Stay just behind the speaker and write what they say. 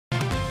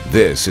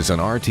This is an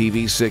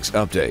RTV6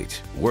 update,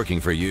 working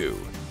for you.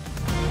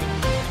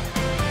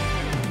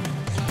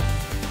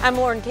 I'm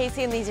Lauren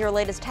Casey, and these are your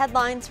latest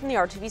headlines from the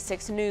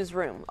RTV6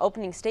 newsroom.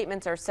 Opening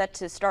statements are set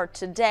to start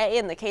today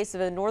in the case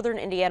of a northern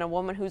Indiana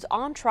woman who's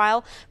on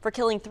trial for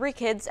killing 3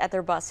 kids at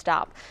their bus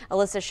stop.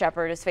 Alyssa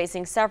Shepard is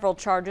facing several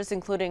charges,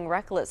 including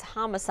reckless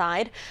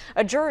homicide.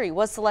 A jury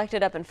was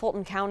selected up in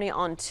Fulton County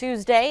on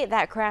Tuesday.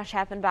 That crash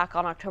happened back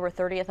on October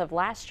 30th of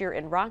last year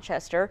in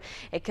Rochester.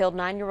 It killed a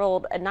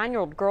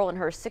 9-year-old girl and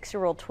her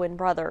 6-year-old twin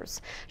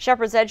brothers.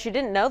 Shepard said she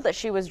didn't know that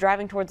she was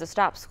driving towards a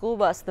stopped school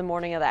bus the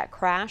morning of that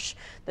crash.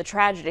 The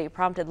tragedy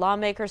prompted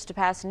lawmakers to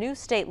pass new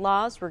state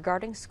laws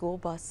regarding school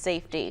bus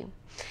safety.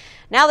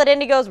 Now that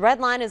Indigo's Red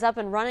Line is up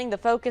and running, the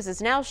focus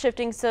is now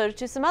shifting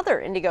to some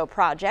other Indigo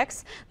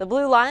projects. The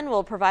Blue Line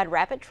will provide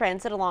rapid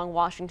transit along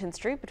Washington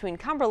Street between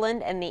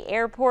Cumberland and the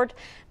airport,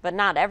 but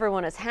not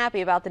everyone is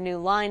happy about the new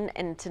line,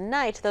 and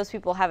tonight those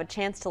people have a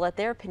chance to let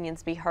their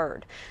opinions be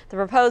heard. The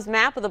proposed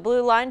map of the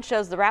Blue Line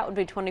shows the route would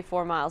be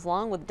 24 miles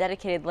long with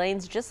dedicated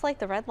lanes just like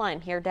the Red Line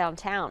here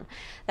downtown.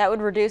 That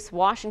would reduce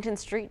Washington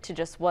Street to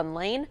just 1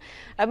 lane.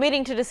 A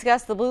meeting to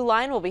discuss the Blue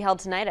Line will be held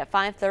tonight at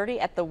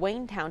 5:30 at the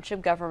Wayne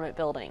Township Government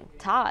Building.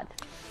 Todd.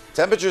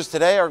 Temperatures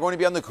today are going to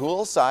be on the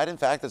cool side. In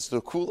fact, it's the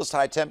coolest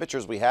high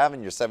temperatures we have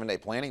in your 7-day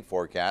planning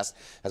forecast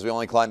as we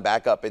only climb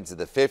back up into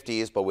the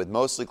 50s, but with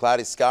mostly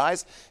cloudy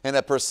skies and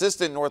a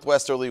persistent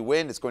northwesterly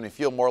wind, it's going to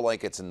feel more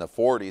like it's in the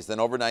 40s.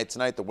 Then overnight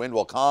tonight, the wind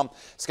will calm,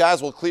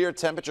 skies will clear,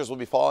 temperatures will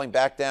be falling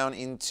back down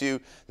into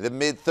the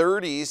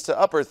mid-30s to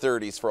upper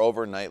 30s for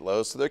overnight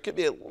lows. So there could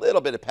be a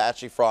little bit of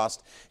patchy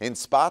frost in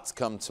spots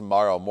come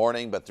tomorrow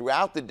morning, but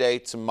throughout the day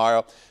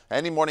tomorrow,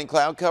 any morning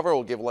cloud cover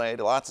will give way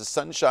to lots of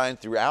sunshine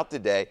throughout the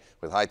day,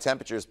 with high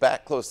temperatures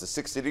back close to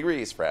 60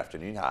 degrees for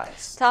afternoon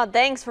highs. Todd,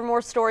 thanks. For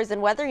more stories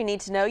and weather you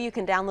need to know, you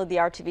can download the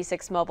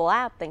RTV6 mobile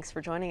app. Thanks for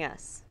joining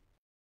us.